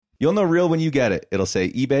You'll know real when you get it. It'll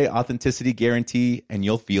say eBay Authenticity Guarantee, and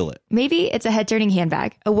you'll feel it. Maybe it's a head-turning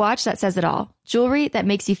handbag, a watch that says it all, jewelry that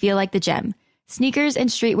makes you feel like the gem, sneakers and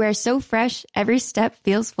streetwear so fresh, every step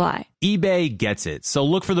feels fly. eBay gets it. So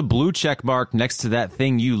look for the blue check mark next to that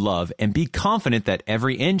thing you love and be confident that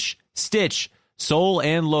every inch, stitch, sole,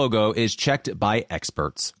 and logo is checked by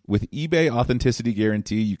experts. With eBay Authenticity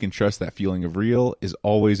Guarantee, you can trust that feeling of real is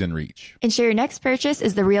always in reach. Ensure your next purchase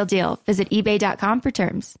is the real deal. Visit ebay.com for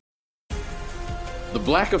terms. The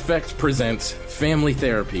Black Effect presents Family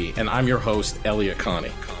Therapy, and I'm your host, Elia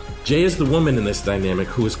Connie. Jay is the woman in this dynamic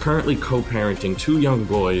who is currently co-parenting 2 young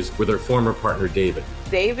boys with her former partner, David.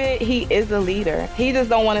 David, he is a leader. He just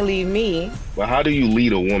don't want to leave me. But how do you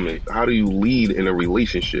lead a woman? How do you lead in a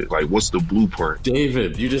relationship? Like, what's the blueprint?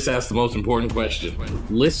 David, you just asked the most important question.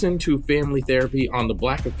 Listen to Family Therapy on the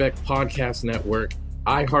Black Effect Podcast Network,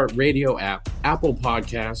 iHeartRadio app, Apple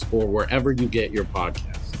Podcasts, or wherever you get your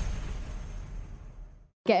podcasts.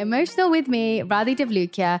 Get emotional with me, Radhi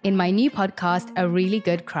Devlukia, in my new podcast, A Really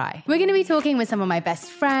Good Cry. We're going to be talking with some of my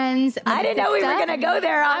best friends. I didn't know we were going to go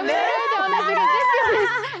there on this.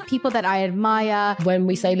 People that I admire. When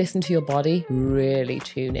we say listen to your body, really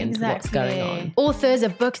tune into what's going on. Authors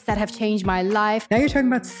of books that have changed my life. Now you're talking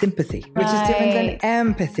about sympathy, which is different than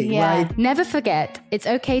empathy, right? Never forget, it's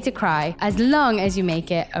okay to cry as long as you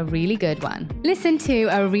make it a really good one. Listen to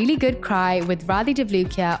A Really Good Cry with Radhi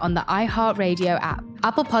Devlukia on the iHeartRadio app,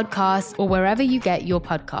 Apple Podcasts, or wherever you get your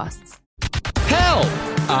podcasts. Help!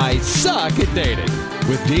 I Suck at Dating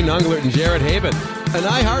with Dean Unglert and Jared Haben, an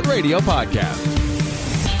iHeartRadio podcast.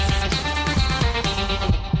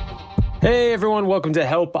 Hey everyone, welcome to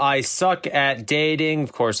Help I Suck at Dating,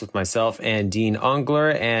 of course with myself and Dean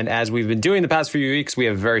Ungler. And as we've been doing the past few weeks, we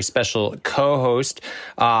have a very special co-host.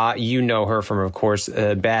 You know her from, of course,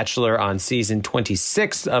 Bachelor on season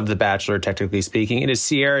 26 of The Bachelor, technically speaking. It is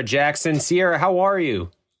Sierra Jackson. Sierra, how are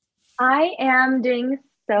you? I am doing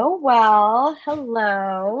so well.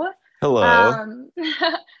 Hello. Hello.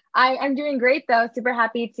 I'm doing great though. Super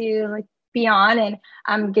happy to be on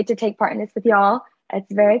and get to take part in this with y'all.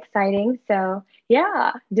 It's very exciting. So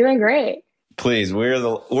yeah, doing great. Please, we're the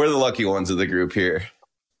lucky ones of the group here.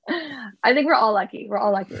 I think we're all lucky.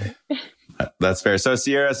 That's fair. So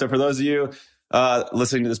Sierra, for those of you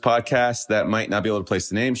listening to this podcast that might not be able to place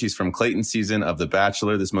the name, she's from Clayton's season of The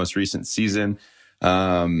Bachelor, this most recent season.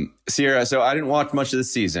 Sierra, so I didn't watch much of the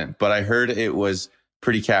season, but I heard it was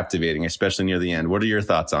pretty captivating, especially near the end. What are your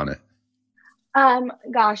thoughts on it?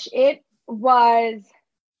 Gosh, it was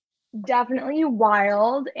definitely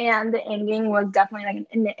wild, and the ending was definitely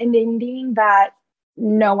an ending that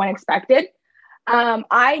no one expected.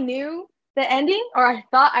 I knew the ending, or I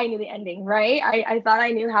thought I knew the ending, right? I thought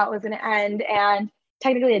I knew how it was going to end, and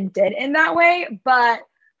technically it did in that way, but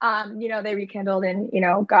they rekindled and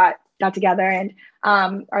got together and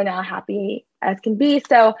are now happy as can be.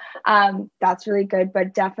 So that's really good,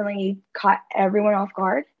 but definitely caught everyone off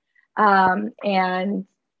guard. And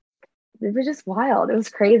it was just wild. It was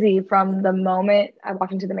crazy from the moment I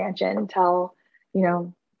walked into the mansion until,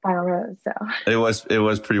 final rose. So it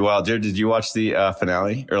was pretty wild. Jared, did you watch the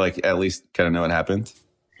finale, or at least kind of know what happened?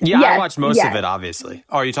 Yeah, yes, I watched most of it, obviously.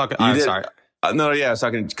 Oh, are you talking? I'm sorry. No, yeah, I was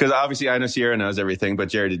talking because obviously I know Sierra knows everything, but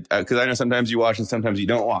Jared, because I know sometimes you watch and sometimes you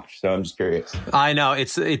don't watch, so I'm just curious. I know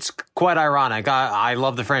it's quite ironic. I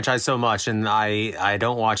love the franchise so much, and I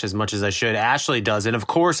don't watch as much as I should. Ashley does, and of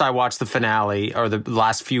course I watched the finale or the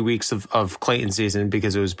last few weeks of Clayton's season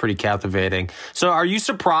because it was pretty captivating. So, are you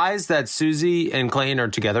surprised that Susie and Clayton are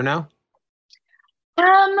together now?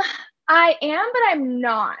 I am, but I'm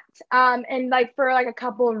not. And for a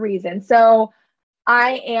couple of reasons. So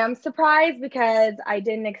I am surprised because I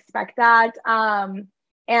didn't expect that. And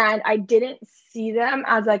I didn't see them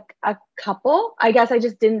as a couple. I guess I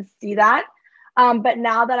just didn't see that. But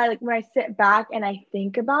now that when I sit back and I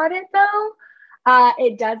think about it though,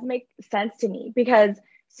 it does make sense to me because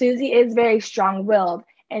Susie is very strong-willed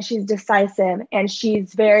and she's decisive and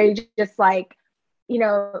she's very just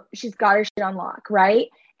she's got her shit on lock, right?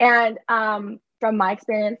 And from my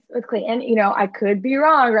experience with Clayton, I could be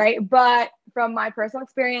wrong, right? But from my personal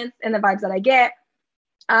experience and the vibes that I get,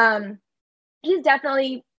 he's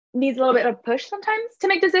definitely needs a little bit of push sometimes to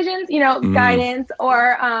make decisions, guidance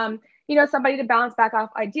or, somebody to bounce back off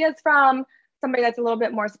ideas from, somebody that's a little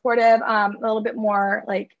bit more supportive, a little bit more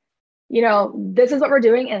this is what we're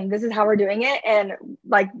doing and this is how we're doing it. And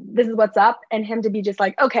this is what's up, and him to be just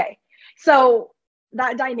okay. So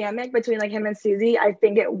that dynamic between him and Susie, I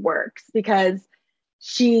think it works because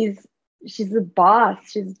she's the boss.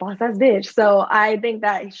 She's a boss-ass bitch. So I think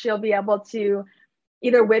that she'll be able to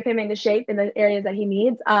either whip him into shape in the areas that he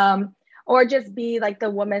needs, or just be like the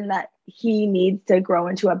woman that he needs to grow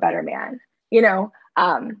into a better man, you know?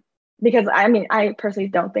 Because I mean, I personally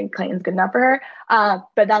don't think Clayton's good enough for her,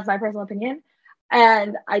 but that's my personal opinion.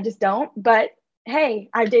 And I just don't. But hey,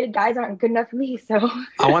 I've dated guys that aren't good enough for me. So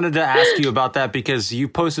I wanted to ask you about that because you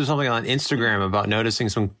posted something on Instagram about noticing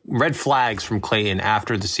some red flags from Clayton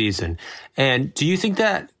after the season. And do you think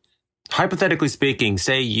that, hypothetically speaking,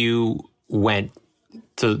 say you went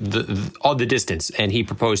to all the distance and he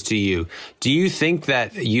proposed to you, do you think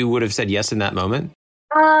that you would have said yes in that moment?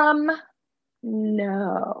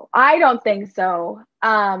 No, I don't think so.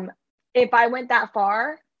 If I went that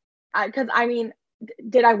far, because I mean,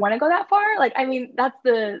 did I want to go that far? Like, I mean, that's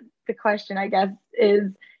the question, I guess,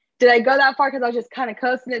 is did I go that far because I was just kind of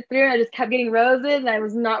coasting it through and I just kept getting roses and I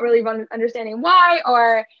was not really understanding why?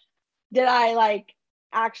 Or did I like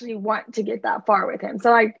actually want to get that far with him?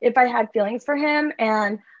 So if I had feelings for him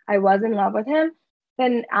and I was in love with him,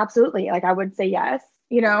 then absolutely, like I would say yes,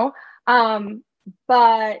 you know?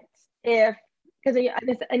 But because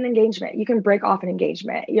it's an engagement, you can break off an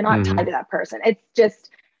engagement. You're not tied to that person. It's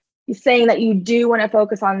just saying that you do want to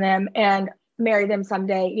focus on them and marry them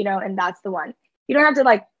someday, you know, and that's the one. You don't have to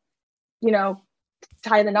like, you know,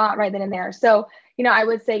 tie the knot right then and there. So, you know, I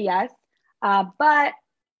would say yes. But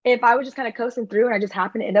if I was just kind of coasting through and I just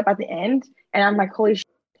happened to end up at the end and I'm like, holy shit,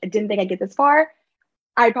 I didn't think I'd get this far,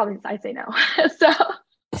 I'd say no. So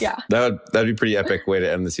yeah. That'd be a pretty epic way to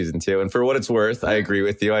end the season too. And for what it's worth, I agree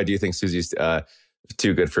with you. I do think Susie's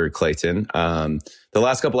too good for Clayton. The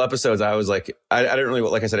last couple episodes, I was like, I didn't really,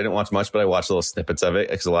 like I said, I didn't watch much, but I watched little snippets of it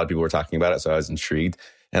because a lot of people were talking about it. So I was intrigued.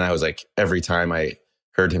 And I was like, every time I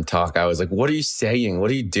heard him talk, I was like, what are you saying? What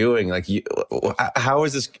are you doing? Like, how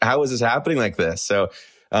is this happening like this? So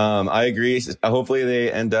I agree. Hopefully they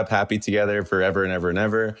end up happy together forever and ever and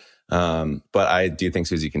ever. But I do think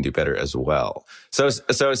Susie can do better as well. So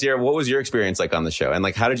Sierra, what was your experience like on the show? And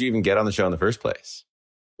like, how did you even get on the show in the first place?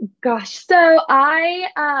 Gosh, so I,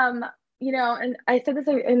 you know, and I said this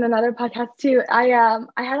in another podcast too. I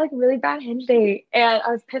had like a really bad Hinge date and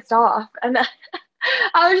I was pissed off and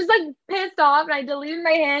I was just like pissed off and I deleted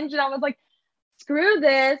my Hinge and I was like, screw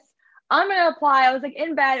this. I'm going to apply. I was like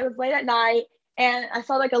in bed. It was late at night and I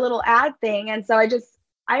saw like a little ad thing. And so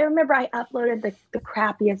I remember I uploaded the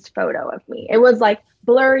crappiest photo of me. It was like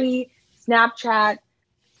blurry Snapchat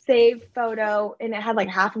saved photo and it had like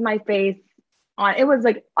half of my face on. It was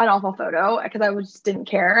like an awful photo because I just didn't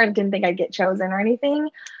care. I didn't think I'd get chosen or anything.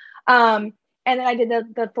 And then I did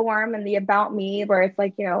the form and the about me where it's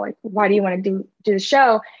like, you know, like, why do you want to do the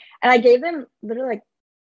show? And I gave them literally like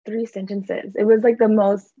 3 sentences. It was like the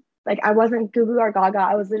most, like, I wasn't Goo Goo or Gaga.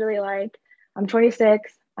 I was literally like, I'm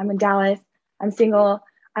 26. I'm in Dallas. I'm single.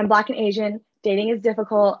 I'm Black and Asian. Dating is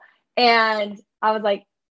difficult. And I was like,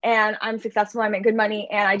 and I'm successful. I make good money.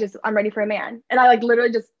 And I'm ready for a man. And I like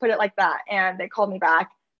literally just put it like that. And they called me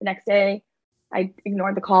back the next day. I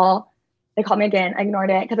ignored the call. They called me again. I ignored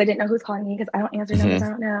it because I didn't know who's calling me because I don't answer numbers. I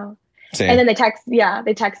don't know. Same. And then they text me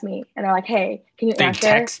and they're like, hey, can you answer? They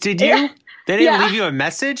texted you? They didn't leave you a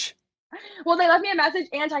message? Well, they left me a message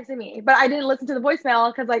and texted me, but I didn't listen to the voicemail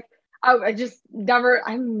because like, I just never,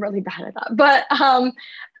 I'm really bad at that. But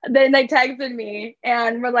then they texted me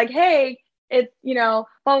and were like, hey, it's, you know,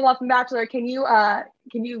 blah, blah, blah from Bachelor. Can you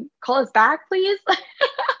call us back, please?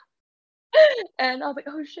 And I was like,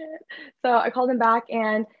 oh shit. So I called him back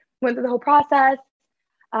and went through the whole process,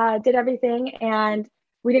 did everything. And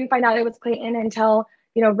we didn't find out it was Clayton until,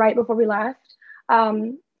 you know, right before we left.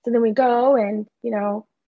 So then we go and, you know,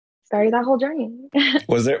 started that whole journey.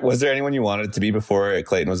 Was there anyone you wanted it to be before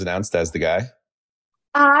Clayton was announced as the guy?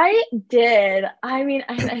 I did. I mean,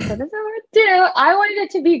 I said this over too. I wanted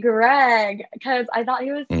it to be Greg because I thought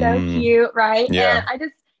he was so cute, right? Yeah. And I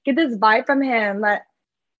just get this vibe from him that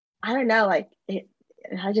I don't know, like I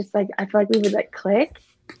feel like we would like click.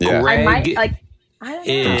 Yeah. I might like. I don't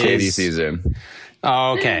know. From Katie's season.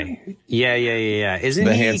 Oh, okay. Yeah. Isn't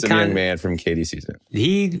the he handsome young man from Katie's season?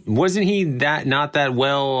 Wasn't he not that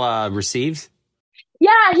well received?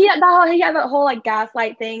 Yeah, he had that whole like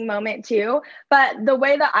gaslight thing moment too. But the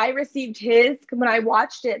way that I received his when I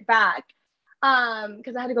watched it back,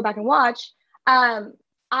 because I had to go back and watch, I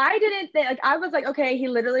didn't think like I was like, okay, he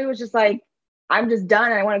literally was just like, I'm just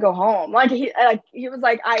done. I want to go home. Like he was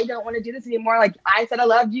like, I don't want to do this anymore. Like I said, I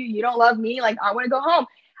loved you. You don't love me. Like I want to go home.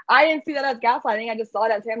 I didn't see that as gaslighting. I just saw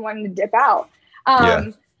it as him wanting to dip out.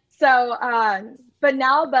 So,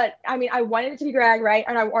 but I mean, I wanted it to be Greg, right?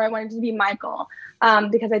 Or I wanted it to be Michael,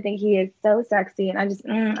 because I think he is so sexy, and I just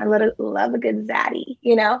I love a good zaddy,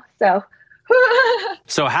 you know. So,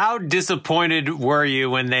 So how disappointed were you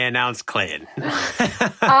when they announced Clayton?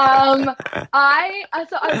 I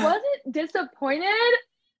wasn't disappointed.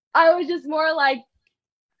 I was just more like,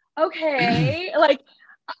 okay, like,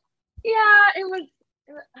 yeah, I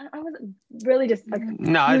was really just like,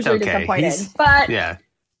 no, it's okay. Disappointed. But yeah,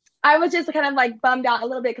 I was just kind of like bummed out a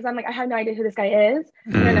little bit because I'm like, I have no idea who this guy is.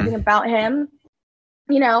 I know nothing about him,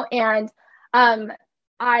 and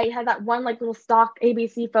I had that one like little stock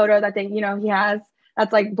ABC photo that they, he has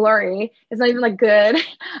that's like blurry. It's not even like good.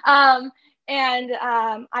 I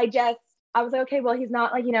was like, okay, well, he's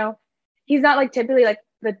not like, he's not like typically like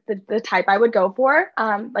the type I would go for,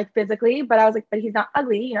 like physically, but I was like, but he's not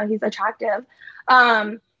ugly, he's attractive.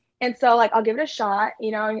 And so like, I'll give it a shot,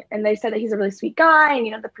 and they said that he's a really sweet guy.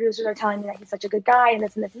 And, the producers are telling me that he's such a good guy and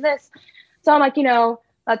this and this and this. So I'm like,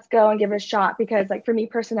 let's go and give it a shot because like for me,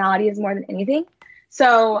 personality is more than anything.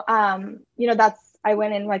 So, I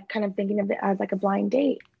went in like kind of thinking of it as like a blind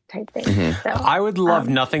date type thing. So, I would love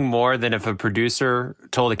nothing more than if a producer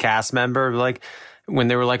told a cast member, like when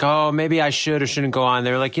they were like, oh, maybe I should or shouldn't go on.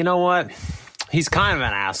 They were like, you know what? He's kind of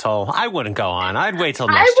an asshole. I wouldn't go on. I'd wait till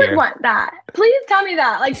next year. I would want that. Please tell me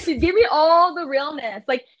that. Like, give me all the realness.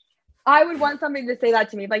 Like, I would want somebody to say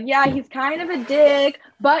that to me. Like, yeah, he's kind of a dick,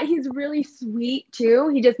 but he's really sweet too.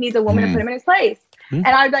 He just needs a woman to put him in his place. And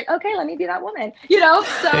I'd be like, okay, let me be that woman, So,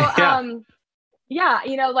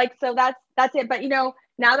 so that's it. But,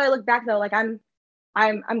 now that I look back though, like I'm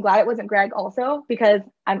glad it wasn't Greg also because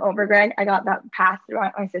I'm over Greg. I got that passed through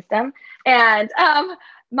my system. And,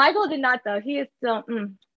 Michael did not though. He is still,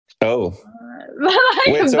 Oh,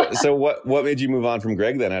 wait, so what made you move on from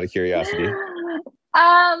Greg then out of curiosity?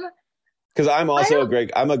 Because I'm also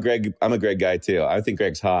I'm a Greg guy too. I think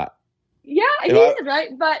Greg's hot. Yeah, he is,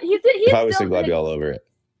 right? But he's I was still, I'd be all over it.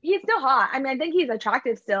 He's still hot. I mean, I think he's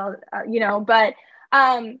attractive still, but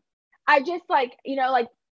I just like,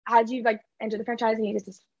 as you like enter the franchise and you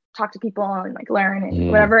just talk to people and like learn and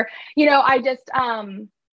whatever, I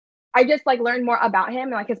just like learned more about him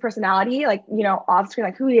and like his personality, like, off screen,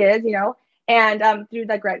 like who he is, and through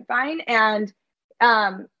the grapevine. And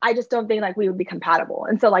I just don't think like we would be compatible.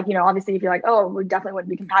 And so like, obviously if you're like, oh, we definitely wouldn't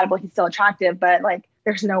be compatible, he's still attractive, but like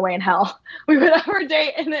there's no way in hell we would ever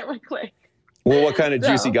date and it would click. Well, what kind of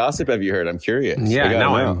juicy gossip have you heard? I'm curious. Yeah,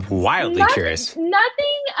 no, I'm wildly curious. Nothing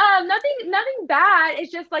bad.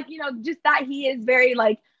 It's just like, just that he is very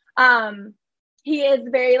like, he is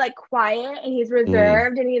very like quiet and he's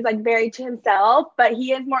reserved and he's like very to himself, but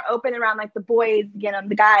he is more open around like the boys,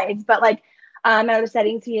 the guys. But like in other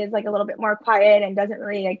settings, he is like a little bit more quiet and doesn't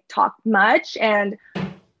really like talk much. And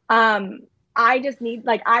I just need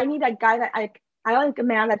I need a guy that I like a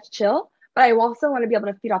man that's chill, but I also want to be able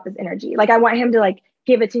to feed off his energy. Like I want him to like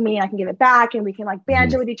give it to me and I can give it back and we can like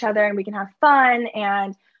banter with each other and we can have fun.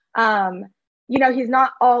 And he's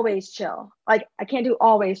not always chill. Like I can't do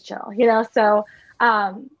always chill, so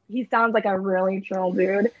he sounds like a really chill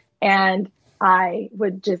dude. And I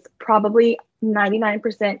would just probably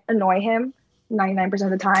 99% annoy him 99% of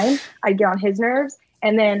the time. I'd get on his nerves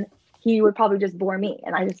and then he would probably just bore me.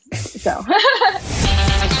 And I just, so.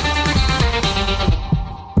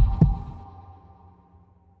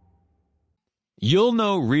 You'll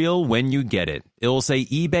know real when you get it. It'll say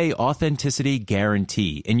eBay Authenticity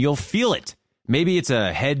Guarantee, and you'll feel it. Maybe it's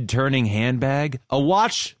a head-turning handbag, a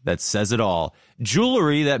watch that says it all,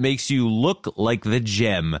 jewelry that makes you look like the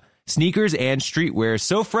gem, sneakers and streetwear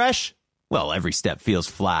so fresh, well, every step feels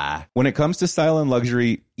fly. When it comes to style and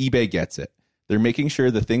luxury, eBay gets it. They're making sure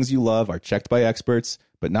the things you love are checked by experts,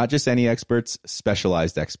 but not just any experts,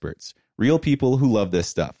 specialized experts. Real people who love this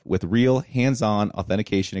stuff with real hands-on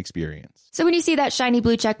authentication experience. So when you see that shiny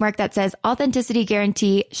blue check mark that says Authenticity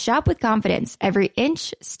Guarantee, shop with confidence. Every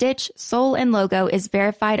inch, stitch, sole, and logo is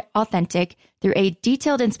verified authentic through a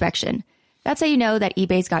detailed inspection. That's how you know that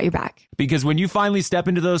eBay's got your back. Because when you finally step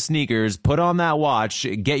into those sneakers, put on that watch,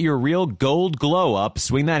 get your real gold glow up,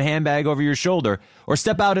 swing that handbag over your shoulder, or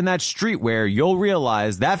step out in that streetwear, you'll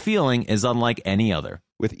realize that feeling is unlike any other.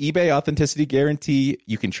 With eBay Authenticity Guarantee,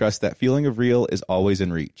 you can trust that feeling of real is always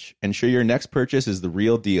in reach. Ensure your next purchase is the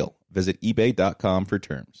real deal. Visit ebay.com for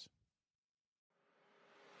terms.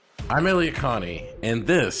 I'm Elliot Connie, and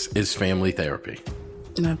this is Family Therapy.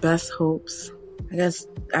 My best hopes, I guess,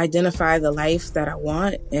 identify the life that I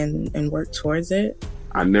want and work towards it.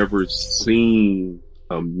 I never seen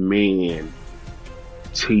a man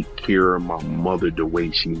take care of my mother the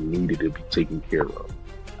way she needed to be taken care of.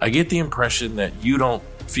 I get the impression that you don't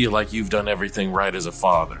feel like you've done everything right as a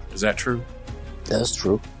father. Is that true? That's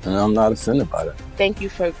true, and I'm not offended by that. Thank you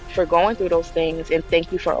for going through those things, and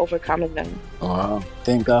thank you for overcoming them. Wow.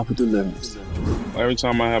 Thank God for deliverance. Every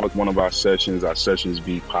time I have one of our sessions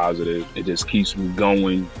be positive. It just keeps me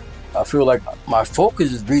going. I feel like my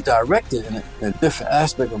focus is redirected in a different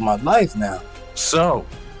aspect of my life now. So,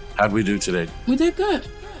 how'd we do today? We did good.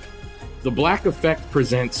 The Black Effect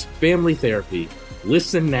presents Family Therapy.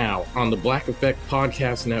 Listen now on the Black Effect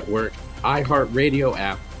Podcast Network, iHeartRadio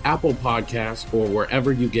app, Apple Podcasts, or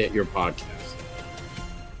wherever you get your podcasts.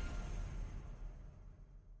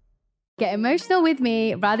 Get emotional with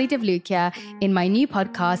me, Radhi Devlukia, in my new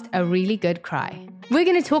podcast, A Really Good Cry. We're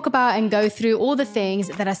going to talk about and go through all the things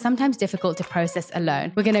that are sometimes difficult to process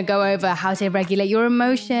alone. We're going to go over how to regulate your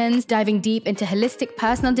emotions, diving deep into holistic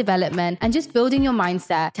personal development, and just building your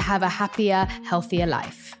mindset to have a happier, healthier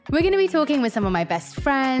life. We're going to be talking with some of my best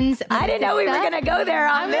friends. I didn't know we were going to go there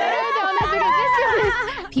on this.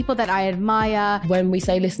 People that I admire. When we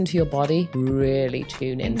say listen to your body, really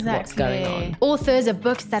tune into what's going on. Authors of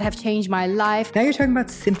books that have changed my life. Now you're talking about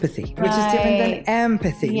sympathy, which is different than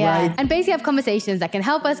empathy, right? And basically have conversations that can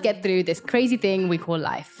help us get through this crazy thing we call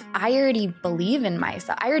life. I already believe in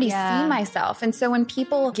myself. I already see myself. And so when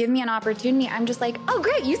people give me an opportunity, I'm just like, oh,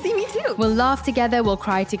 great, you see me too. We'll laugh together, we'll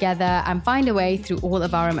cry together, and find a way through all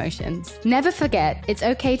of our emotions. Never forget, it's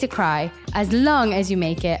okay to cry, as long as you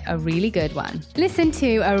make it a really good one. Listen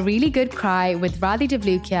to A Really Good Cry with Radhi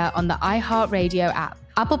Devlukia on the iHeartRadio app,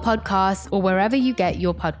 Apple Podcasts, or wherever you get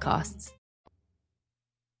your podcasts.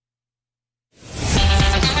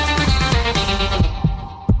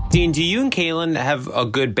 Dean, do you and Kaylin have a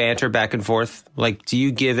good banter back and forth? Like, do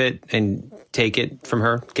you give it and take it from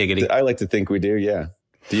her? Giggity. I like to think we do, yeah.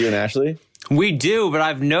 Do you and Ashley? We do, but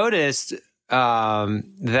I've noticed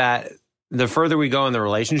that the further we go in the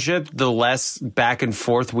relationship, the less back and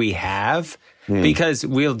forth we have because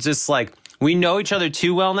we'll just like, we know each other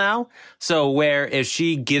too well now. So where if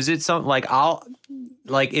she gives it something,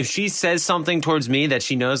 like if she says something towards me that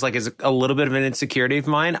she knows like is a little bit of an insecurity of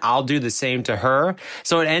mine, I'll do the same to her.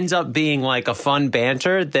 So it ends up being like a fun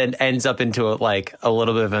banter that ends up into a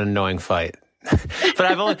little bit of an annoying fight. But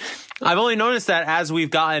I've only noticed that as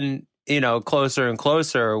we've gotten, closer and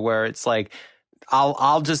closer, where it's like,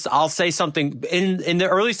 I'll say something in the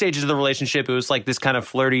early stages of the relationship. It was like this kind of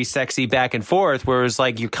flirty, sexy back and forth where it was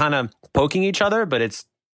like, you're kind of poking each other, but it's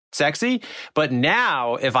sexy. But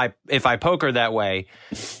now if I poke her that way,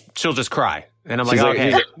 she'll just cry. And I'm like,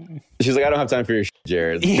 okay. She's like, I don't have time for your shit,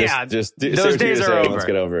 Jared. Yeah. Just those days are over. Let's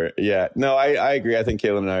get over it. Yeah. No, I agree. I think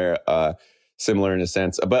Kaylin and I are similar in a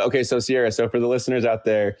sense. But okay, so Sierra, for the listeners out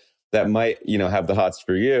there that might, have the hots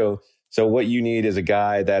for you, so what you need is a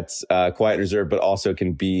guy that's quiet and reserved, but also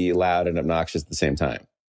can be loud and obnoxious at the same time.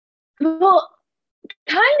 Well,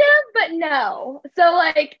 kind of, but no. So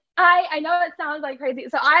like, I know it sounds like crazy.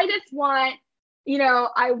 So I just want,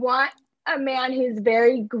 I want a man who's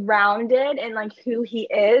very grounded in like who he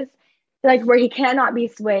is, like where he cannot be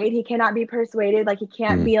swayed. He cannot be persuaded. Like he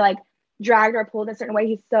can't be like dragged or pulled in a certain way.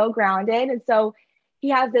 He's so grounded. And so he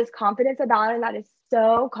has this confidence about him that is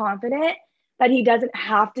so confident that he doesn't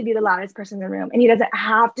have to be the loudest person in the room, and he doesn't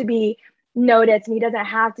have to be noticed, and he doesn't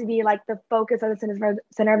have to be like the focus of the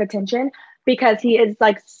center of attention, because he is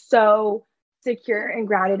like so secure and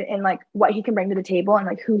grounded in like what he can bring to the table and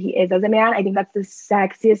like who he is as a man. I think that's the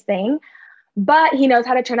sexiest thing. But he knows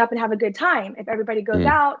how to turn up and have a good time. If everybody goes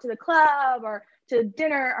out to the club or to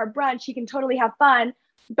dinner or brunch, he can totally have fun,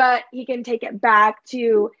 but he can take it back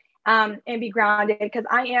to and be grounded, because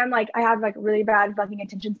I have like really bad fucking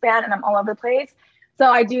attention span and I'm all over the place. So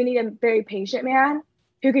I do need a very patient man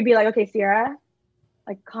who could be like, okay, Sierra,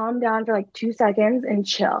 like calm down for like 2 seconds and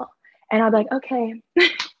chill. And I'll be like, okay.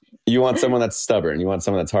 You want someone that's stubborn. You want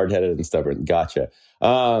someone that's hard-headed and stubborn. Gotcha.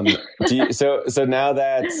 So now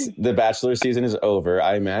that the Bachelor season is over,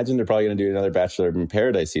 I imagine they're probably going to do another Bachelor in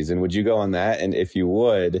Paradise season. Would you go on that? And if you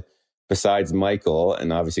would, besides Michael,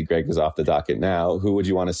 and obviously Greg is off the docket now, who would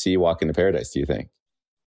you want to see walk into Paradise, do you think?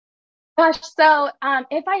 Gosh, so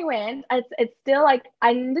if I win, it's still like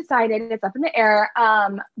undecided. It's up in the air.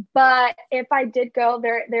 But if I did go,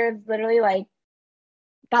 there's literally like,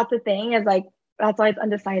 that's the thing, is like, that's why it's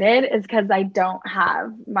undecided, is because I don't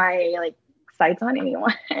have my like sights on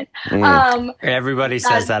anyone. Everybody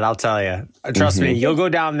says that, I'll tell you. Trust me, you'll go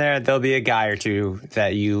down there, there'll be a guy or two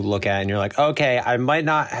that you look at and you're like, okay, I might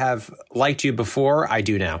not have liked you before, I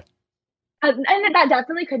do now. And that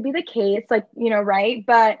definitely could be the case, like, right?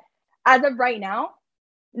 But as of right now,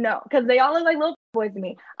 no, because they all look like little boys to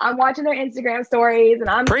me. I'm watching their Instagram stories and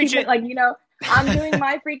I'm keeping, like, I'm doing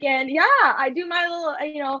my freaking, I do my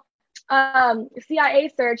little,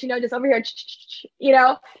 CIA search, just over here,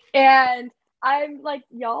 and I'm like,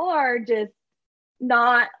 y'all are just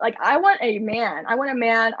not like, I want a man, I want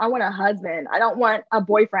a husband. I don't want a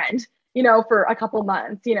boyfriend. you know, for a couple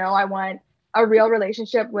months. You know, I want a real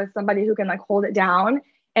relationship with somebody who can like hold it down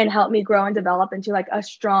and help me grow and develop into like a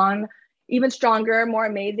strong, even stronger, more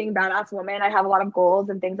amazing, badass woman. I have a lot of goals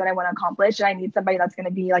and things that I want to accomplish, and I need somebody that's going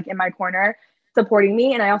to be like in my corner supporting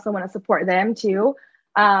me. And I also want to support them too.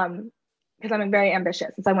 Because I'm very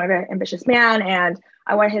ambitious. Since I'm a very ambitious man, and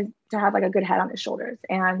I want him to have like a good head on his shoulders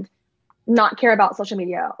and not care about social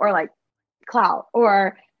media or like clout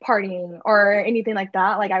or partying or anything like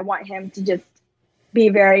that. Like I want him to just be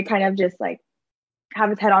very kind of just like have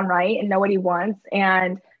his head on right and know what he wants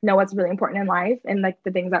and know what's really important in life and like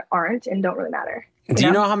the things that aren't and don't really matter. Do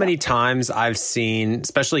you know how many times I've seen,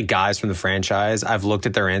 especially guys from the franchise, I've looked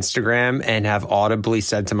at their Instagram and have audibly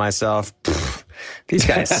said to myself, these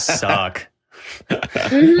guys suck.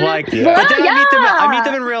 Like, but then I meet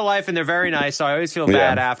them in real life and they're very nice, so I always feel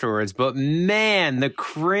bad afterwards. But man, the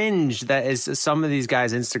cringe that is some of these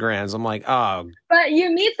guys' Instagrams, I'm like, oh. But you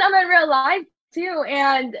meet some in real life too,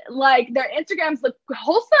 and like their Instagrams look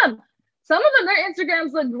wholesome. Some of them, their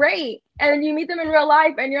Instagrams look great, and you meet them in real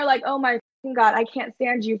life and you're like, oh my God, I can't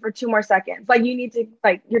stand you for 2 more seconds. Like you need to,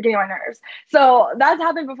 like, you're getting on my nerves. So that's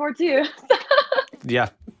happened before too. Yeah,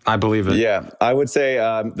 I believe it. Yeah, I would say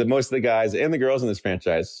that most of the guys and the girls in this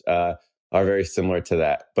franchise are very similar to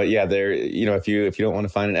that. But yeah, they're, you know, if you don't want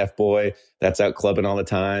to find an F-boy that's out clubbing all the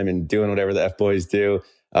time and doing whatever the F-boys do,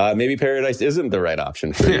 maybe Paradise isn't the right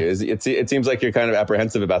option for you. It seems like you're kind of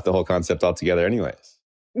apprehensive about the whole concept altogether anyways.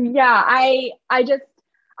 Yeah, I don't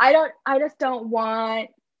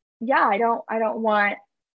want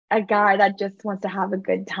a guy that just wants to have a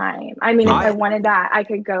good time. I mean, if I wanted that, I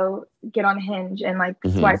could go get on Hinge and like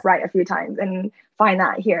swipe right a few times and find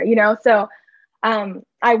that here, you know? So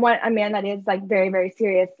I want a man that is like very, very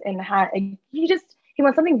serious and he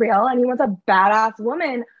wants something real, and he wants a badass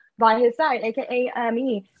woman by his side, aka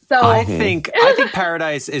me. So I think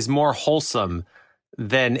Paradise is more wholesome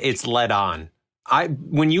than it's led on.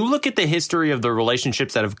 When you look at the history of the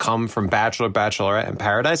relationships that have come from Bachelor, Bachelorette, and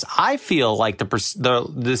Paradise, I feel like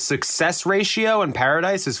the success ratio in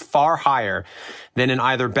Paradise is far higher than in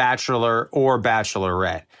either Bachelor or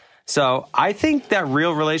Bachelorette. So I think that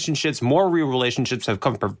more real relationships have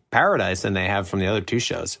come from Paradise than they have from the other two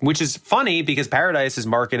shows, which is funny because Paradise is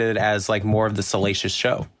marketed as like more of the salacious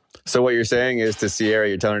show. So what you're saying is to Sierra,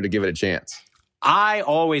 you're telling her to give it a chance. I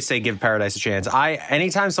always say give Paradise a chance.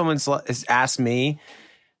 Anytime someone's asked me,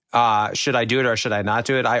 should I do it or should I not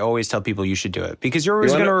do it? I always tell people you should do it because you're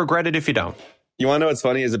always going to regret it if you don't. You want to know what's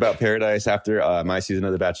funny is about Paradise after my season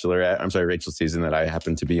of The Bachelorette. I'm sorry, Rachel's season that I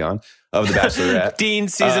happened to be on of The Bachelorette.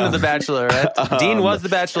 Dean's season of The Bachelorette. Dean was The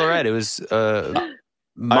Bachelorette. It was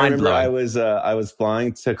mind-blowing. I was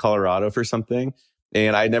flying to Colorado for something,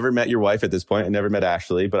 and I never met your wife at this point. I never met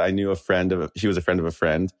Ashley, but I knew she was a friend of a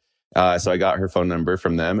friend. So I got her phone number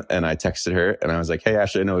from them and I texted her and I was like, hey,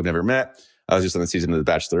 Ashley, I know we've never met. I was just on the season of The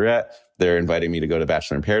Bachelorette. They're inviting me to go to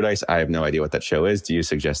Bachelor in Paradise. I have no idea what that show is. Do you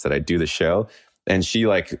suggest that I do the show? And she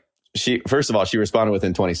first of all, she responded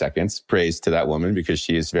within 20 seconds. Praise to that woman because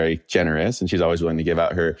she is very generous and she's always willing to give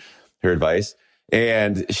out her advice.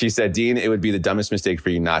 And she said, Dean, it would be the dumbest mistake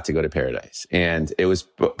for you not to go to Paradise. And it was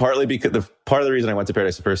partly because part of the reason I went to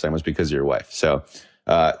Paradise the first time was because of your wife. So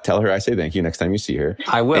tell her I say thank you next time you see her.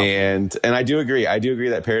 I will. And I do agree. I do agree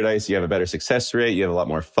that Paradise, you have a better success rate. You have a lot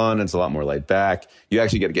more fun. It's a lot more laid back. You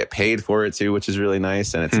actually get to get paid for it too, which is really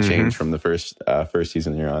nice. And it's a change from the first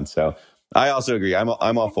season you're on. So I also agree. I'm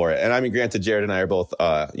all for it. And I mean, granted, Jared and I are both,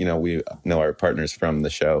 we know our partners from the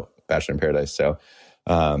show Bachelor in Paradise. So,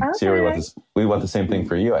 Sierra, we want the same thing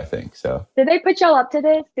for you, I think. So did they put y'all up to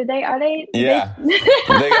this? Yeah.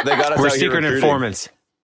 They got us. We're secret informants.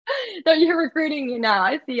 So you're recruiting me now.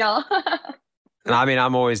 I see y'all. I mean,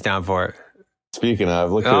 I'm always down for it. Speaking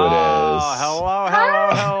of, look who it is.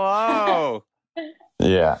 Hello.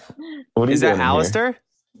 Yeah. What is that, Alistair?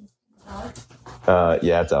 Yeah,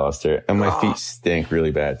 it's Alistair. And my feet stink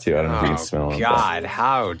really bad, too. I don't know if you can smell them. God,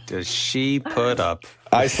 how does she put up?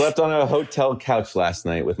 I slept on a hotel couch last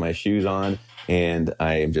night with my shoes on. And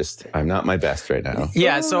I'm not my best right now.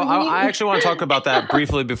 Yeah, so I actually want to talk about that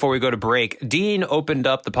briefly before we go to break. Dean opened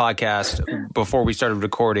up the podcast before we started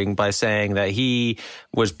recording by saying that he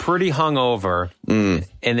was pretty hungover, and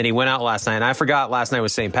then he went out last night. And I forgot last night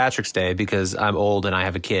was St. Patrick's Day because I'm old and I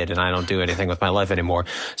have a kid and I don't do anything with my life anymore.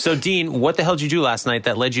 So, Dean, what the hell did you do last night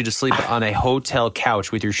that led you to sleep on a hotel couch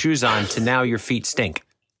with your shoes on to now your feet stink?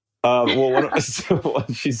 She's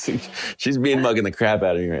mean mugging the crap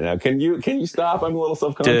out of me right now. Can you stop? I'm a little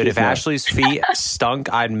self-conscious. Dude, if Ashley's feet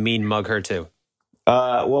stunk, I'd mean mug her too.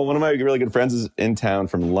 One of my really good friends is in town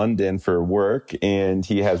from London for work, and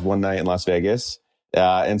he has one night in Las Vegas.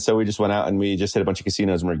 And so we just went out and we just hit a bunch of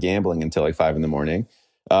casinos and we're gambling until like 5 a.m.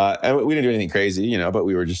 And we didn't do anything crazy, but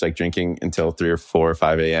we were just like drinking until 3 or 4 or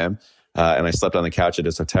 5 a.m. And I slept on the couch at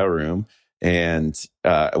his hotel room and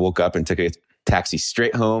I woke up and took a taxi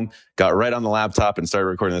straight home, got right on the laptop and started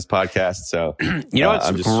recording this podcast. So, you know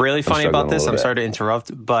what's really funny about this? I'm sorry to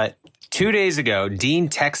interrupt, but 2 days ago, Dean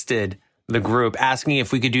texted the group asking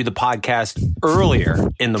if we could do the podcast earlier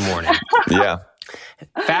in the morning. Yeah.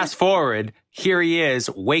 Fast forward, here he is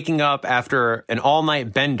waking up after an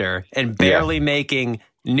all-night bender and barely making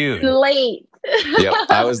noon. Late. Yep,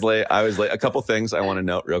 I was late. A couple things I want to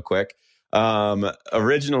note real quick.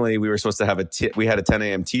 Originally, we were supposed to have we had a 10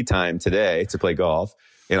 a.m. tea time today to play golf.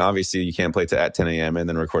 And obviously, you can't play at 10 a.m. and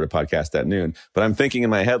then record a podcast at noon. But I'm thinking in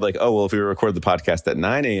my head, like, oh, well, if we record the podcast at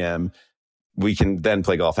 9 a.m., we can then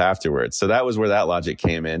play golf afterwards. So that was where that logic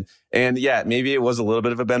came in. And yeah, maybe it was a little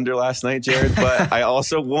bit of a bender last night, Jared, but I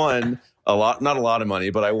also won not a lot of money,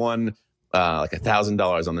 but I won like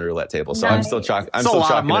 $1,000 on the roulette table. So nice. I'm still chalking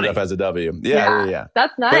it up as a W. Yeah.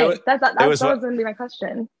 That's nice. That was going to be my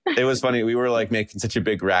question. It was funny. We were like making such a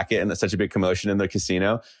big racket and such a big commotion in the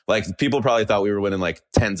casino. Like people probably thought we were winning like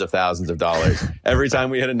tens of thousands of dollars. Every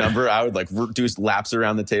time we hit a number, I would like do laps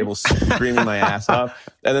around the table, screaming my ass off.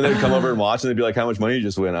 And then they'd come over and watch and they'd be like, how much money you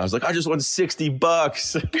just win? I was like, I just won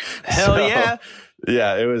 $60. Hell yeah.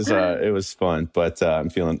 Yeah, it was fun, but I'm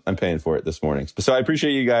paying for it this morning. So I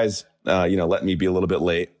appreciate you guys, letting me be a little bit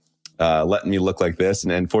late, letting me look like this.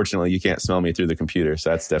 And fortunately, you can't smell me through the computer.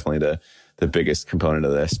 So that's definitely the biggest component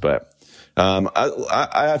of this. But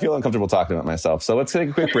I feel uncomfortable talking about myself. So let's take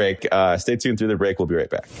a quick break. Stay tuned through the break. We'll be right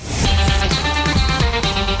back.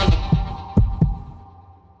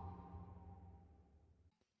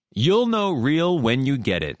 You'll know real when you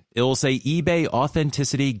get it. It'll say eBay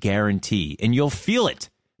Authenticity Guarantee, and you'll feel it.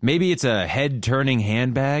 Maybe it's a head-turning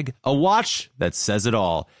handbag, a watch that says it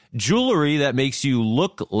all, jewelry that makes you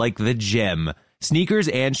look like the gem, sneakers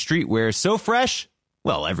and streetwear so fresh,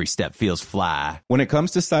 well, every step feels fly. When it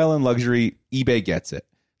comes to style and luxury, eBay gets it.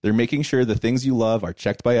 They're making sure the things you love are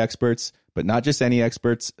checked by experts, but not just any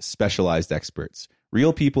experts, specialized experts.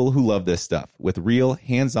 Real people who love this stuff with real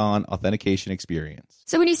hands-on authentication experience.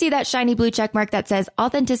 So when you see that shiny blue check mark that says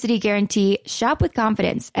Authenticity Guarantee, shop with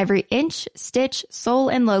confidence. Every inch, stitch, sole,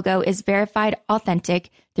 and logo is verified authentic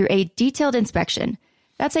through a detailed inspection.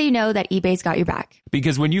 That's how you know that eBay's got your back.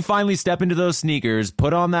 Because when you finally step into those sneakers,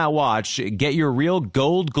 put on that watch, get your real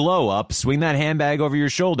gold glow up, swing that handbag over your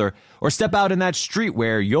shoulder, or step out in that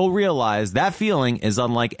streetwear, you'll realize that feeling is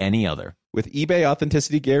unlike any other. With eBay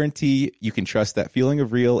Authenticity Guarantee, you can trust that feeling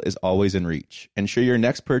of real is always in reach. Ensure your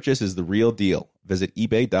next purchase is the real deal. Visit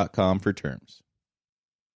ebay.com for terms.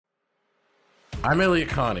 I'm Elliot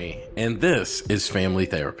Connie, and this is Family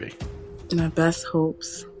Therapy. My best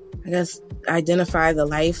hopes, I guess, identify the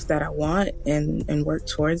life that I want and work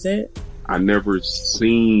towards it. I never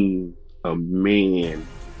seen a man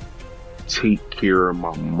take care of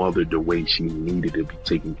my mother the way she needed to be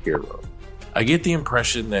taken care of. I get the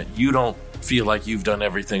impression that you don't feel like you've done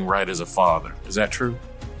everything right as a father. Is that true?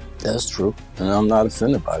 That's true, and I'm not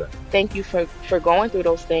offended by that. Thank you for going through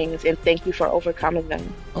those things, and thank you for overcoming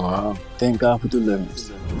them. Wow. Thank God for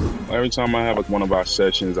deliverance. Every time I have one of our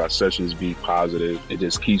sessions be positive. It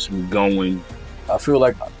just keeps me going. I feel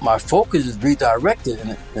like my focus is redirected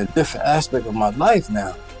in a different aspect of my life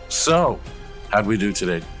now. So, how'd we do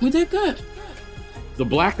today? We did good. The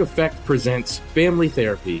Black Effect presents Family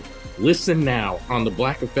Therapy. Listen now on the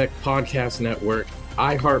Black Effect Podcast Network,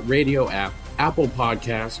 iHeartRadio app, Apple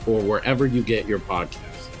Podcasts, or wherever you get your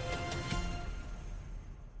podcasts.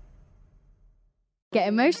 Get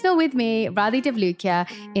emotional with me, Radhi Devlukia,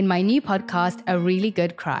 in my new podcast, A Really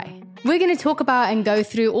Good Cry. We're going to talk about and go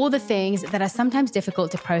through all the things that are sometimes difficult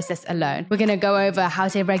to process alone. We're going to go over how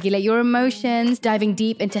to regulate your emotions, diving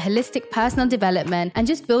deep into holistic personal development, and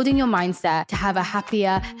just building your mindset to have a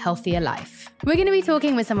happier, healthier life. We're going to be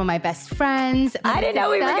talking with some of my best friends. I didn't know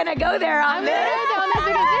we were going to go there on this.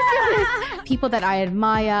 People that I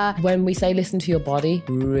admire. When we say listen to your body,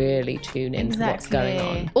 really tune into what's going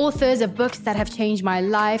on. Authors of books that have changed my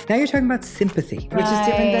life. Now you're talking about sympathy, which is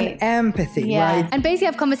different than empathy, right? And basically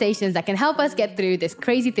have conversations that can help us get through this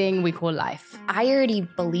crazy thing we call life. I already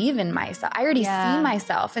believe in myself. I already see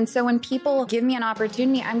myself. And so when people give me an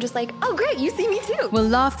opportunity, I'm just like, oh, great, you see me too. We'll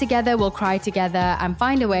laugh together, we'll cry together, and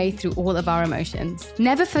find a way through all of our emotions.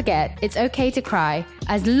 Never forget, it's okay to cry,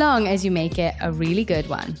 as long as you make it a really good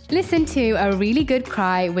one. Listen to A Really Good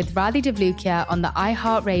Cry with Radhi Devlukia on the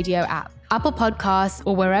iHeartRadio app, Apple Podcasts,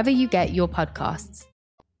 or wherever you get your podcasts.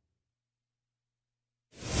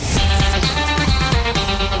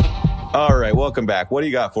 All right, welcome back. What do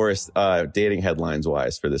you got for us dating headlines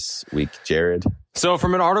wise for this week, Jared? So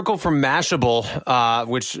from an article from Mashable,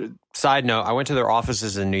 which, side note, I went to their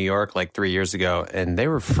offices in New York like 3 years ago, and they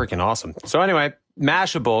were freaking awesome. So anyway,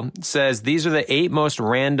 Mashable says these are the 8 most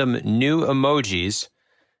random new emojis,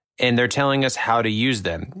 and they're telling us how to use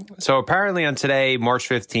them. So apparently on today, March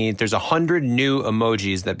 15th, there's 100 new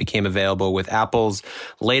emojis that became available with Apple's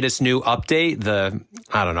latest new update, the,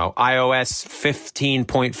 I don't know, iOS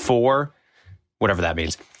 15.4, whatever that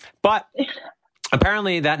means. But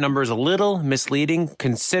apparently that number is a little misleading,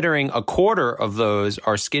 considering a quarter of those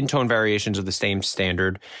are skin tone variations of the same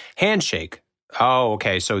standard handshake. Oh,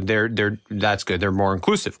 okay. So that's good. They're more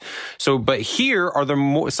inclusive. So, but here are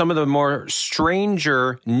some of the more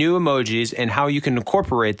stranger new emojis and how you can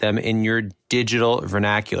incorporate them in your digital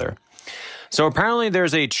vernacular. So apparently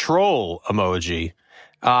there's a troll emoji.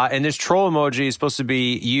 And this troll emoji is supposed to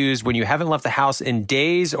be used when you haven't left the house in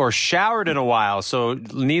days or showered in a while. So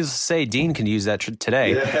needless to say, Dean can use that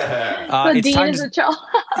today. Yeah. So Dean is a troll.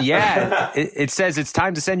 Yeah. It says it's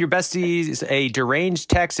time to send your besties a deranged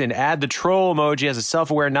text and add the troll emoji as a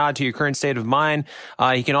self-aware nod to your current state of mind.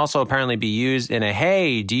 He can also apparently be used in a,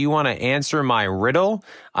 hey, do you want to answer my riddle?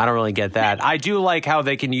 I don't really get that. I do like how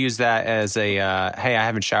they can use that as a, hey, I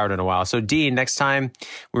haven't showered in a while. So Dean, next time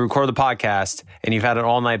we record the podcast and you've had an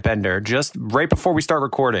all-night bender, just right before we start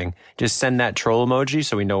recording, just send that troll emoji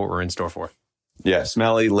so we know what we're in store for. Yeah,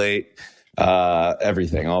 smelly, late,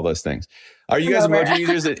 everything, all those things. Are you guys emoji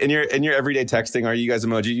users in your everyday texting? Are you guys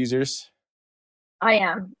emoji users? I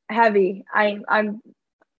am heavy. I'm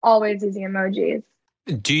always using emojis.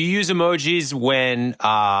 Do you use emojis when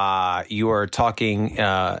you are talking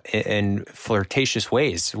in flirtatious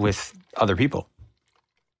ways with other people?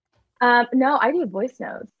 No, I do voice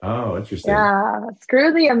notes. Oh, interesting. Yeah,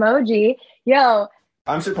 screw the emoji. Yo.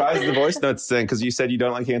 I'm surprised the voice notes thing, because you said you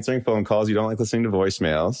don't like answering phone calls, you don't like listening to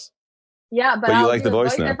voicemails. Yeah, but you like the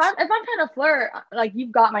voice notes. If I'm trying to flirt, like,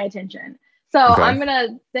 you've got my attention. So okay. I'm gonna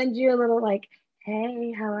send you a little like,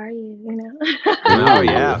 hey, how are you? You know? Oh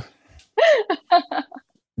yeah.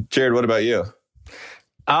 Jared, what about you?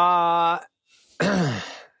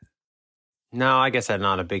 No, I guess I'm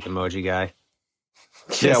not a big emoji guy.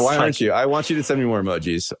 Yeah, why aren't you? I want you to send me more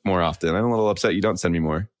emojis more often. I'm a little upset you don't send me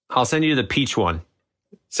more. I'll send you the peach one.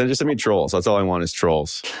 Just send me trolls. That's all I want is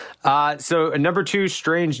trolls. So number 2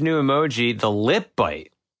 strange new emoji, the lip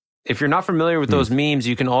bite. If you're not familiar with those memes,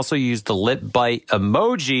 you can also use the lip bite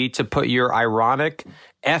emoji to put your ironic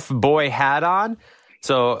F-boy hat on.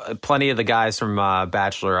 So plenty of the guys from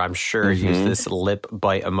Bachelor, I'm sure, use this lip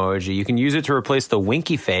bite emoji. You can use it to replace the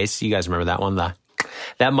winky face. You guys remember that one?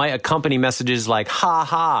 That might accompany messages like, ha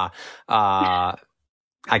ha.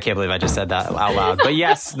 I can't believe I just said that out loud. But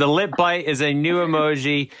yes, the lip bite is a new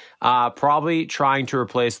emoji, probably trying to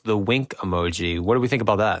replace the wink emoji. What do we think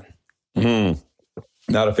about that?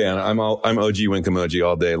 Not a fan. I'm OG wink emoji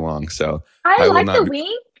all day long. So I like the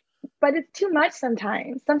wink, but it's too much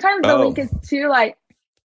sometimes. Sometimes the wink is too like,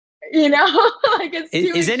 you know, like it's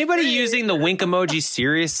too Is anybody using the wink emoji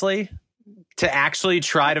seriously to actually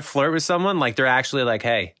try to flirt with someone? Like they're actually like,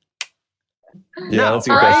 hey. Yeah, that's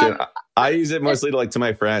a good question. I use it mostly to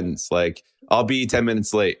my friends. Like, I'll be 10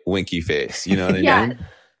 minutes late, winky face. You know what I mean?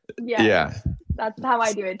 Yeah. That's how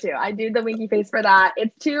I do it too. I do the winky face for that.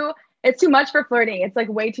 It's too much for flirting. It's like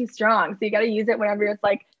way too strong. So you got to use it whenever it's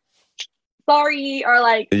like, sorry, or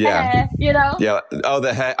like, you know? Yeah. Oh,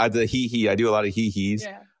 the hee-hee. I do a lot of hee-hees.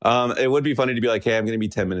 Yeah. It would be funny to be like, hey, I'm going to be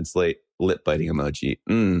 10 minutes late, lip biting emoji.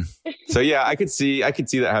 So yeah, I could see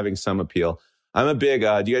that having some appeal. I'm a big,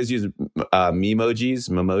 do you guys use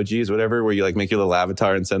memojis, whatever, where you like make your little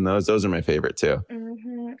avatar and send those? Those are my favorite too.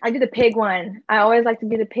 I do the pig one. I always like to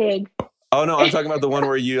do the pig. Oh no, I'm talking about the one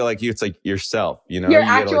where you like it's like yourself, you know, your you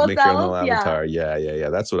actual gotta, like, make self. your own little avatar. Yeah.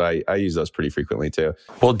 That's what I use those pretty frequently too.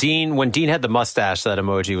 Well, when Dean had the mustache, that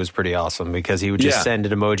emoji was pretty awesome because he would just send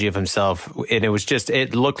an emoji of himself, and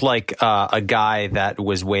it looked like a guy that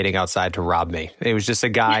was waiting outside to rob me. It was just a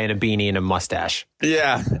guy in a beanie and a mustache.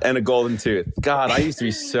 Yeah, and a golden tooth. God, I used to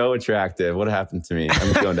be so attractive. What happened to me?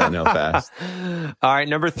 I'm going downhill fast. All right,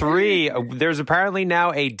 number 3. There's apparently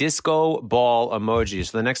now a disco ball emoji.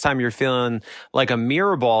 So the next time you're feeling like a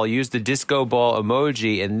mirror ball, use the disco ball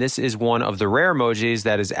emoji. And this is one of the rare emojis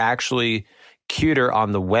that is actually cuter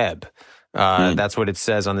on the web. That's what it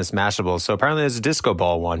says on this Mashable. So apparently there's a disco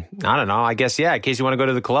ball one. I don't know. I guess, in case you want to go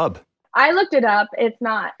to the club. I looked it up. It's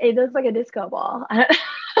not. It looks like a disco ball.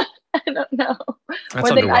 I don't know. That's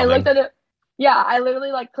underwhelming. I looked at it. Yeah, I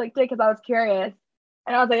literally clicked it because I was curious,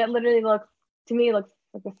 and I was like, it literally looks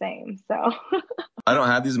like the same. So I don't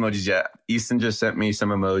have these emojis yet. Easton just sent me some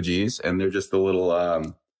emojis, and they're just the little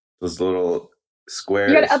Those little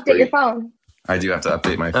squares. You got to update your phone. I do have to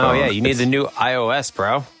update my phone. Oh yeah, you need the new iOS,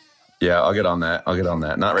 bro. Yeah, I'll get on that.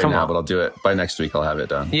 Not right now, but I'll do it. By next week, I'll have it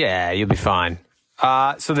done. Yeah, you'll be fine.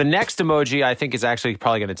 So the next emoji I think is actually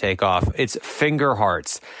probably going to take off. It's finger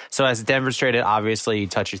hearts. So as demonstrated, obviously you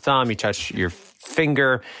touch your thumb, you touch your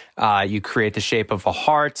finger, you create the shape of a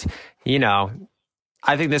heart. You know,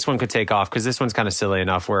 I think this one could take off because this one's kind of silly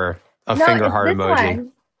enough where finger heart emoji.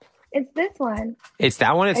 One. It's this one. It's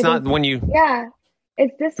that one? It's not when you... Yeah,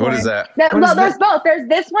 it's this one. What is that? There's both. There's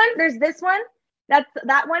this one. That's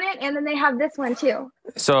that one, and then they have this one too.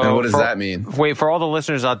 So and what does that mean? Wait, for all the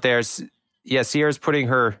listeners out there, yeah, Sierra's putting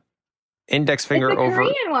her index finger it's the over.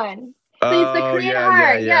 Korean one. So it's the Korean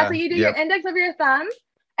heart. Yeah. So you do your index of your thumb,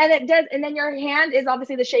 and it does, and then your hand is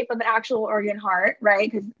obviously the shape of an actual organ heart,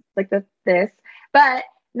 right? Because like this, but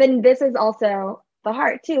then this is also the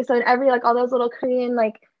heart too. So in every all those little Korean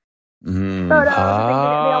photos, they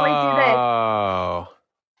always do this.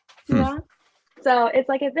 Yeah. So it's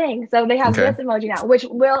like a thing. So they have this emoji now, which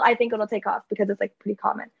I think it'll take off because it's pretty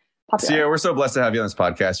common. Popular. Sierra, we're so blessed to have you on this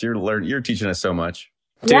podcast. You're teaching us so much.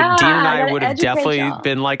 Dude, Dean and I would have definitely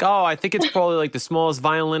been like, oh, I think it's probably the smallest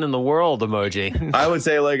violin in the world emoji. I would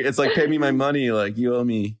say it's pay me my money, you owe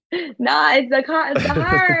me. Nah, it's the heart. It's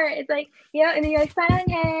and then you're like,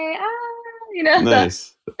 hey,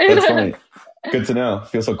 Nice. That's funny. Good to know. I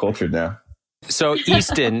feel so cultured now. So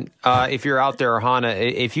Easton, if you're out there, or Hannah,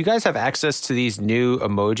 if you guys have access to these new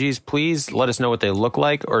emojis, please let us know what they look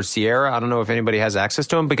like. Or Sierra, I don't know if anybody has access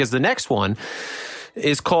to them, because the next one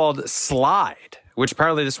is called Slide, which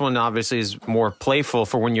apparently this one obviously is more playful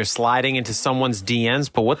for when you're sliding into someone's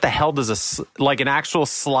DMs. But what the hell does an actual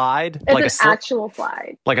slide? It's an actual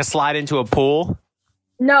slide. Like a slide into a pool?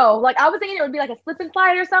 No, I was thinking it would be a slip and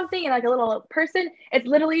slide or something, and a little person. It's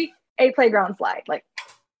literally a playground slide.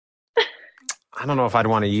 I don't know if I'd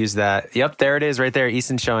want to use that. Yep, there it is right there.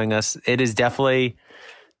 Easton's showing us. It is definitely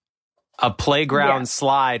a playground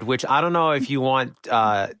slide, which I don't know if you want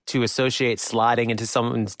to associate sliding into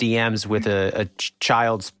someone's DMs with a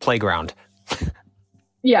child's playground.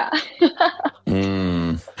 Yeah.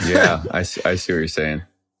 Yeah, I see what you're saying.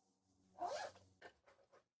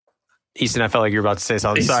 Easton, I felt like you were about to say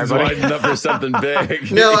something. Easton's Sorry, buddy. lining up for something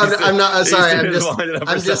big. No, I'm not. Sorry,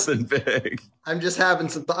 something big. I'm just having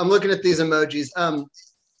some. I'm looking at these emojis.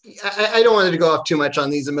 I don't want it to go off too much on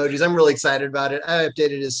these emojis. I'm really excited about it. I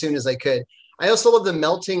updated as soon as I could. I also love the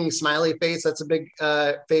melting smiley face. That's a big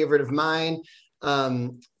favorite of mine.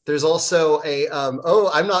 There's also a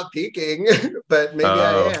I'm not peeking, but maybe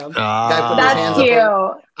I am. Guy put his hands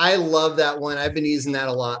up. I love that one. I've been using that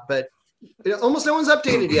a lot, but almost no one's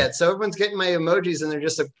updated yet. So everyone's getting my emojis and they're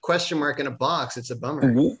just a question mark in a box. It's a bummer.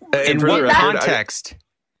 In what context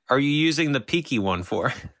are you using the peaky one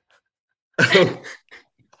for? I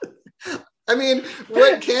mean,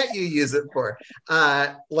 what can't you use it for?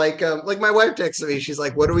 Like my wife texted me. She's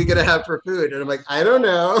like, "What are we gonna have for food?" And I'm like, "I don't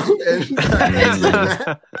know."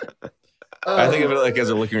 I think of it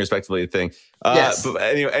as a looking respectfully thing. Yes. But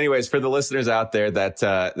anyways, for the listeners out there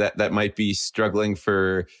that might be struggling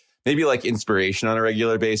for maybe inspiration on a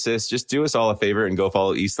regular basis, just do us all a favor and go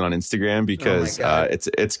follow Easton on Instagram, because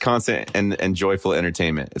it's constant and joyful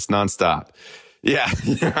entertainment. It's nonstop. Yeah.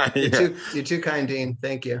 You're too kind, Dean.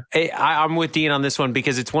 Thank you. Hey, I'm with Dean on this one,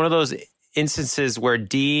 because it's one of those instances where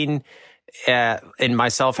Dean and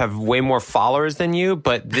myself have way more followers than you,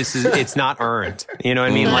 but it's not earned. You know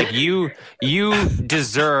what I mean? You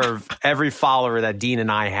deserve every follower that Dean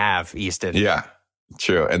and I have, Easton. Yeah.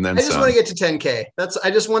 True. And then I just want to get to 10K.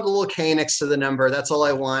 I just want the little K next to the number. That's all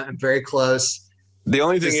I want. I'm very close. The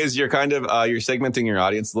only thing is you're kind of you're segmenting your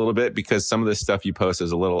audience a little bit, because some of the stuff you post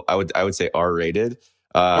is a little, I would say, R-rated.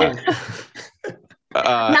 Now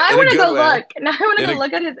I want to go look. Now I want to go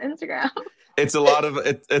look at his Instagram. It's a lot.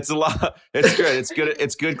 It's good.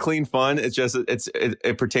 It's good, clean fun. It's just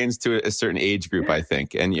it pertains to a certain age group, I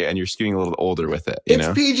think, and you're skewing a little older with it. It's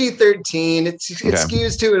PG-13. It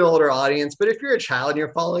skews to an older audience. But if you're a child and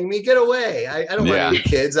you're following me, get away. I don't want any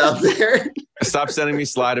kids out there. Stop sending me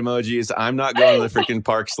slide emojis. I'm not going to the freaking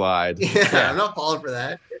park slide. Yeah, I'm not falling for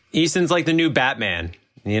that. Easton's like the new Batman.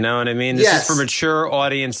 You know what I mean? This is for mature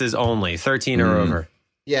audiences only, 13 or over.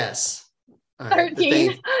 Yes.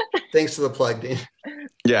 13. Thanks for the plug, Dean.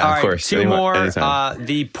 Yeah, all of course. Two more.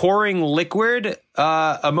 The pouring liquid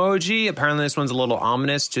emoji. Apparently, this one's a little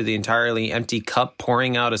ominous to the entirely empty cup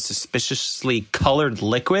pouring out a suspiciously colored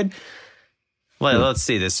liquid. Let's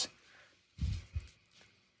see this.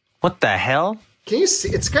 What the hell? Can you see?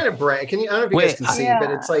 It's kind of bright. I don't know if you guys can see,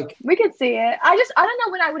 but it's like... We can see it. I don't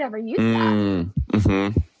know when I would ever use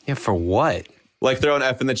that. Yeah, for what? Like throw an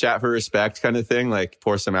F in the chat for respect kind of thing. Like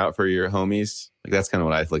pour some out for your homies. Like that's kind of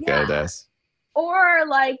what I look at it as. Or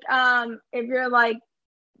like, if you're like,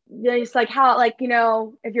 just like how, like, you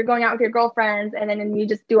know, if you're going out with your girlfriends and then you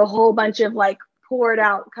just do a whole bunch of like poured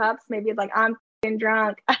out cups, maybe it's like, I'm f***ing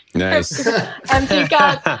drunk. Nice. Empty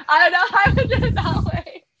cup. I don't know. I would do it that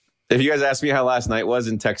way. If you guys asked me how last night was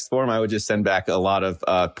in text form, I would just send back a lot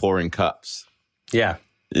of pouring cups. Yeah.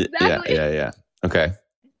 Exactly. Yeah. Okay.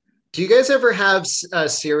 Do you guys ever have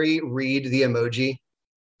Siri read the emoji?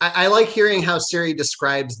 I like hearing how Siri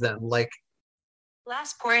describes them, like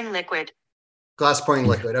glass pouring liquid. Glass pouring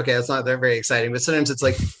liquid. Okay, that's not very exciting, but sometimes it's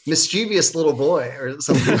like mischievous little boy or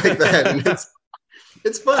something like that. And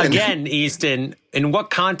it's fun. Again, Easton, in what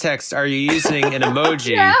context are you using an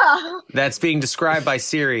emoji that's being described by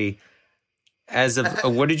Siri as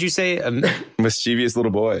what did you say? A mischievous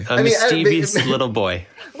little boy. Mischievous little boy.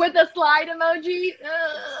 With a slide emoji.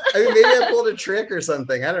 I mean, maybe I pulled a trick or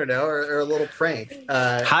something. I don't know, or a little prank.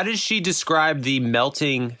 How does she describe the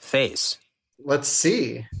melting face? Let's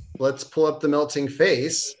see. Let's pull up the melting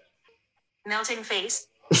face. Melting face.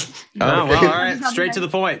 Well, all right. Straight to the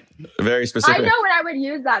point. Very specific. I know when I would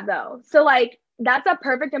use that though. So like, that's a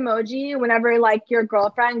perfect emoji whenever like your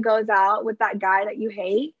girlfriend goes out with that guy that you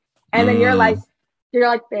hate. And then you're like,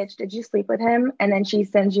 bitch, did you sleep with him? And then she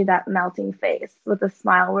sends you that melting face with a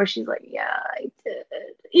smile where she's like, yeah, I did.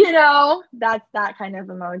 You know, that's that kind of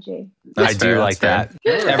emoji. I do like that.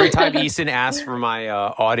 Every time Easton asks for my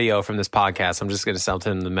audio from this podcast, I'm just going to send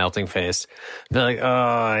him the melting face. Be like,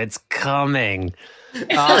 oh, it's coming.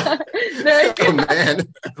 Oh, man.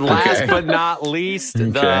 Last but not least,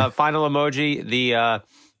 the final emoji,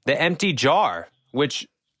 the empty jar, which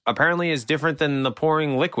apparently is different than the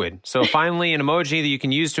pouring liquid. So finally, an emoji that you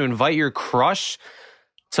can use to invite your crush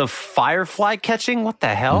to firefly catching. What the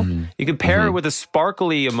hell? You can pair it with a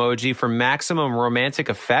sparkly emoji for maximum romantic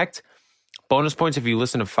effect. Bonus points if you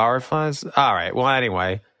listen to fireflies. All right. Well,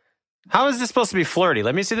 anyway, how is this supposed to be flirty?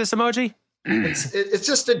 Let me see this emoji. It's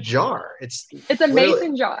just a jar. It's a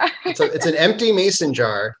mason jar. It's an empty mason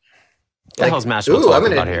jar. What the hell's Mashable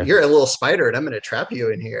talking about here? You're a little spider, and I'm going to trap you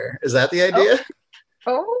in here. Is that the idea?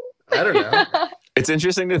 Oh. I don't know. It's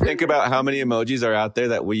interesting to think about how many emojis are out there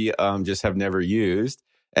that we just have never used.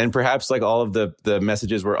 And perhaps like all of the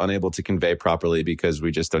messages we're unable to convey properly because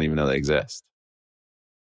we just don't even know they exist.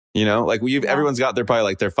 You know, like everyone's got their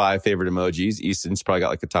 5 favorite emojis. Easton's probably got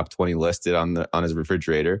like a top 20 listed on his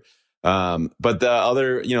refrigerator. But the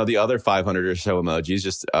other 500 or so emojis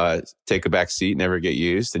just take a back seat, never get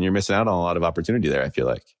used. And you're missing out on a lot of opportunity there, I feel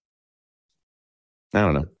like. I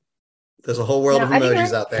don't know. There's a whole world of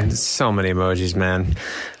emojis out there. So many emojis, man.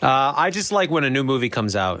 I just like when a new movie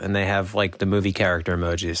comes out and they have like the movie character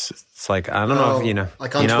emojis. It's like, I don't know if you know.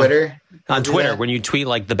 Like on Twitter? On Twitter, when you tweet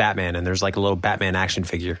like the Batman and there's like a little Batman action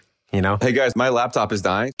figure, you know? Hey guys, my laptop is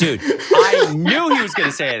dying. Dude, I knew he was going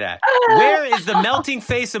to say that. Where is the melting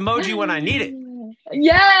face emoji when I need it?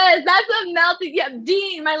 Yes, that's a melting. Yeah,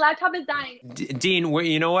 Dean, my laptop is dying. Dean,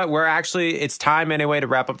 you know what? It's time anyway to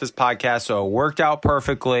wrap up this podcast. So it worked out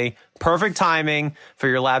perfectly. Perfect timing for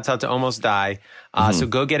your laptop to almost die. So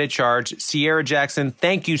go get it charged. Sierra Jackson,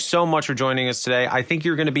 thank you so much for joining us today. I think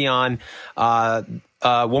you're going to be on one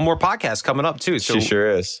more podcast coming up too. So she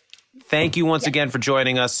sure is. Thank you once again for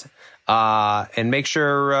joining us. And make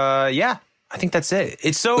sure, I think that's it.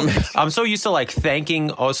 It's so I'm so used to like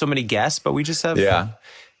thanking so many guests, but we just have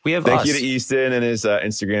we have Thank us. you to Easton and his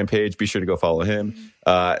Instagram page. Be sure to go follow him.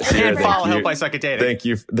 And follow Help I Suck at Dating.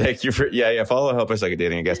 Thank you for follow Help I Suck at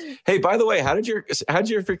Dating, I guess. Hey, by the way, how did your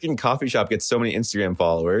freaking coffee shop get so many Instagram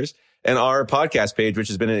followers? And our podcast page, which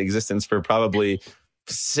has been in existence for probably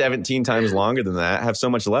 17 times longer than that, have so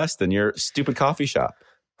much less than your stupid coffee shop.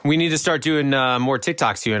 We need to start doing more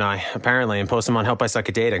TikToks, you and I, apparently, and post them on Help I Suck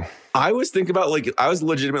at Dating. I was thinking about I was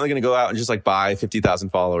legitimately going to go out and just buy 50,000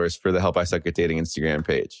 followers for the Help I Suck at Dating Instagram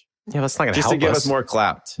page. Yeah, that's not going to help us. Just to give us more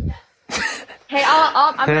clout. Hey,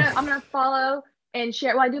 I'm gonna follow and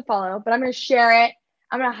share. Well, I do follow, but I'm gonna share it.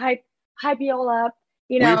 I'm gonna hype you all up.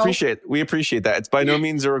 You know, we appreciate that. It's by no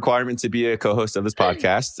means a requirement to be a co-host of this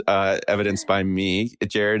podcast, evidenced by me.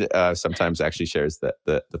 Jared sometimes actually shares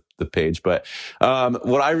the page, but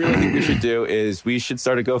what I really think we should do is we should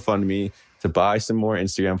start a GoFundMe to buy some more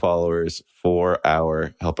Instagram followers for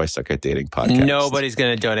our Help I Suck at Dating podcast. Nobody's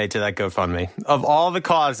going to donate to that GoFundMe. Of all the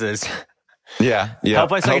causes,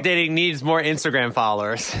 Help I Suck at Dating needs more Instagram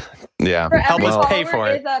followers. Yeah, help us pay for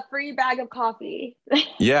it. Is a free bag of coffee.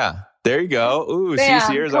 Yeah. There you go. Ooh, Bam,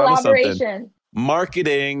 Sierra's onto something.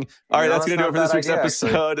 marketing. All right, that's going to do it for this week's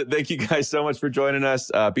episode. Actually. Thank you guys so much for joining us.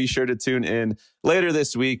 Be sure to tune in later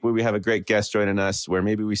this week where we have a great guest joining us where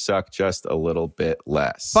maybe we suck just a little bit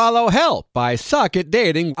less. Follow Help I Suck at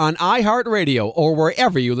Dating on iHeartRadio or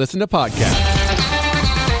wherever you listen to podcasts.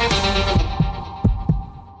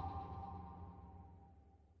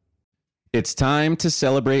 It's time to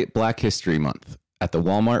celebrate Black History Month at the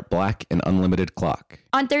Walmart Black and Unlimited Clock.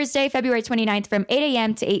 On Thursday, February 29th from 8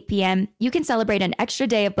 a.m. to 8 p.m., you can celebrate an extra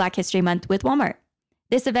day of Black History Month with Walmart.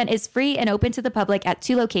 This event is free and open to the public at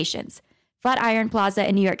 2 locations, Flatiron Plaza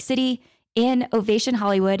in New York City and Ovation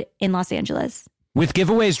Hollywood in Los Angeles. With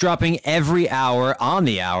giveaways dropping every hour on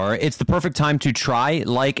the hour, it's the perfect time to try,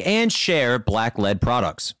 like, and share Black-led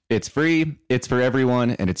products. It's free, it's for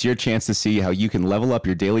everyone, and it's your chance to see how you can level up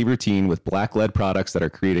your daily routine with Black-led products that are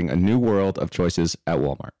creating a new world of choices at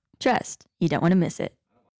Walmart. Trust, you don't want to miss it.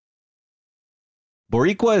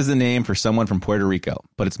 Boricua is the name for someone from Puerto Rico,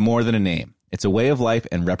 but it's more than a name. It's a way of life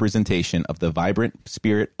and representation of the vibrant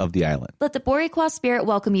spirit of the island. Let the Boricua spirit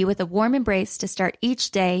welcome you with a warm embrace to start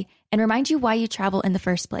each day and remind you why you travel in the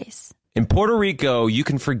first place. In Puerto Rico, you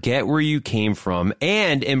can forget where you came from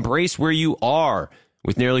and embrace where you are.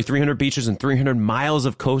 With nearly 300 beaches and 300 miles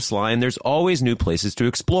of coastline, there's always new places to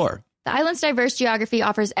explore. The island's diverse geography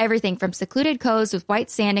offers everything from secluded coves with white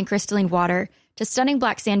sand and crystalline water to stunning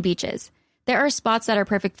black sand beaches. There are spots that are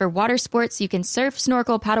perfect for water sports. You can surf,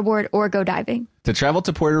 snorkel, paddleboard, or go diving. To travel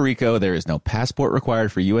to Puerto Rico, there is no passport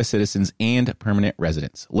required for U.S. citizens and permanent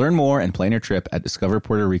residents. Learn more and plan your trip at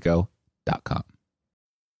discoverpuertorico.com.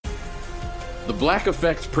 The Black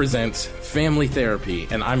Effect presents Family Therapy,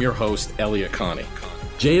 and I'm your host, Elliot Connie.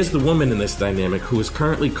 Jay is the woman in this dynamic who is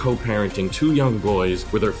currently co-parenting 2 young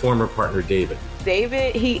boys with her former partner, David.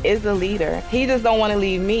 David, he is a leader. He just don't want to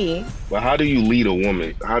leave me. But how do you lead a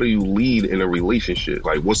woman? How do you lead in a relationship?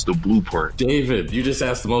 Like, what's the blueprint? David, you just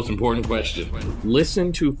asked the most important question.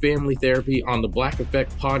 Listen to Family Therapy on the Black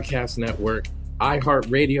Effect Podcast Network,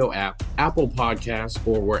 iHeartRadio app, Apple Podcasts,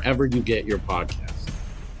 or wherever you get your podcasts.